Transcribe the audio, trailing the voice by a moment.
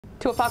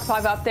To a Fox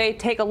 5 update,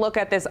 take a look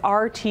at this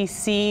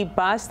RTC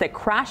bus that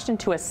crashed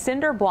into a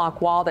cinder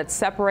block wall that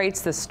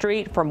separates the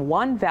street from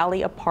One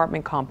Valley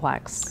apartment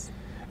complex.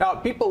 Now,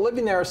 people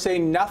living there say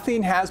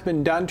nothing has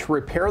been done to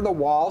repair the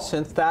wall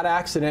since that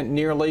accident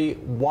nearly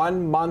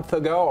 1 month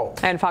ago.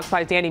 And Fox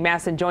 5's Danny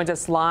Maston joins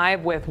us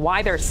live with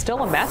why there's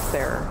still a mess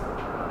there.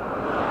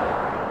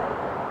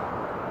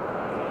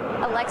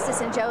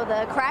 Alexis and Joe,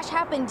 the crash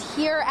happened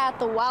here at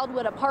the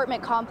Wildwood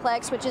apartment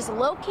complex, which is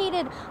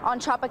located on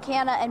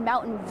Tropicana and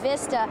Mountain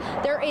Vista.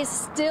 There is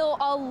still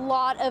a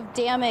lot of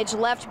damage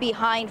left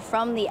behind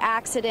from the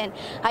accident.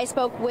 I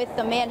spoke with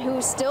the man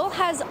who still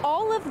has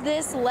all of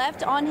this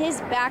left on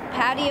his back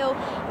patio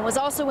and was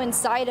also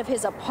inside of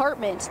his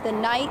apartment the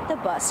night the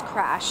bus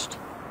crashed.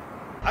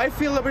 I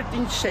feel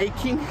everything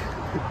shaking,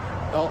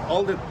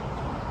 all the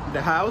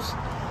house.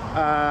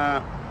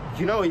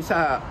 It's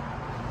a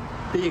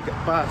big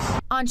bus.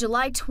 On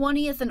July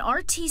 20th, an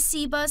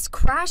RTC bus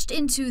crashed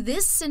into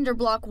this cinder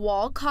block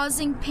wall,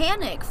 causing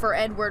panic for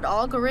Edward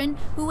Algarin,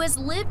 who has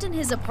lived in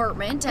his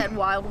apartment at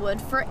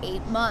Wildwood for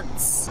 8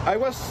 months. I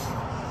was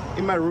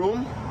in my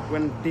room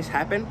when this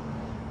happened.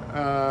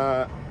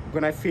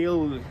 When I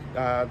feel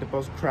the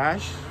bus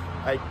crash,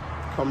 I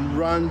come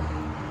run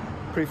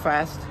pretty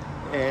fast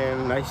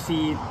and I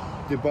see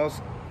the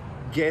bus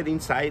get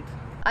inside.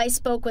 I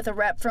spoke with a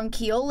rep from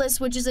Keolis,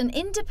 which is an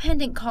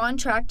independent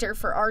contractor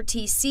for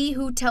RTC,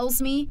 who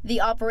tells me the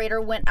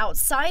operator went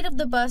outside of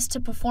the bus to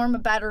perform a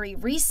battery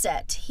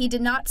reset. He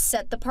did not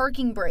set the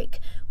parking brake.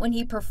 When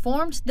he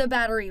performed the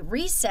battery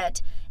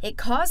reset, it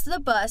caused the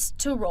bus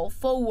to roll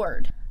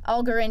forward.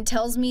 Algarin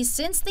tells me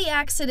since the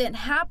accident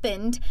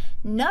happened,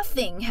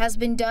 nothing has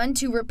been done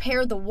to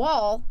repair the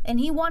wall, and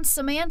he wants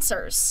some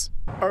answers.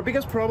 Our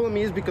biggest problem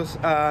is because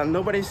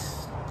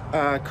nobody's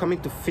coming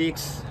to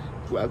fix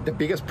the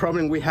biggest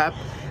problem we have.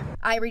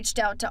 I reached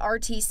out to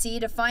RTC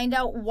to find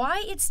out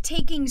why it's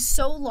taking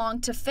so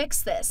long to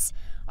fix this.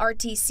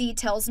 RTC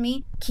tells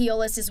me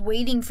Keolis is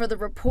waiting for the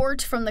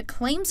report from the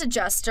claims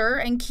adjuster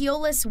and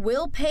Keolis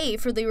will pay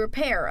for the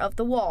repair of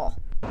the wall.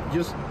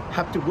 Just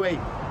have to wait.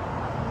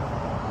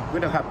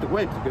 We don't have to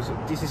wait because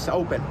this is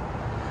open.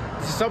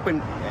 This is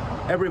open,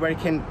 everybody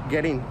can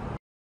get in.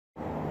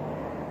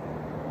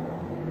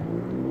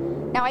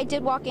 Now, I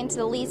did walk into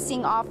the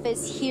leasing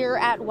office here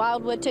at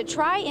Wildwood to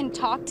try and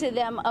talk to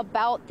them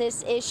about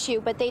this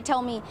issue, but they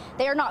tell me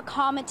they are not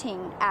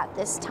commenting at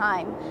this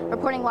time.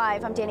 Reporting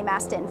live, I'm Danny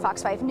Maston,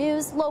 Fox 5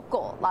 News,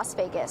 local Las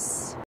Vegas.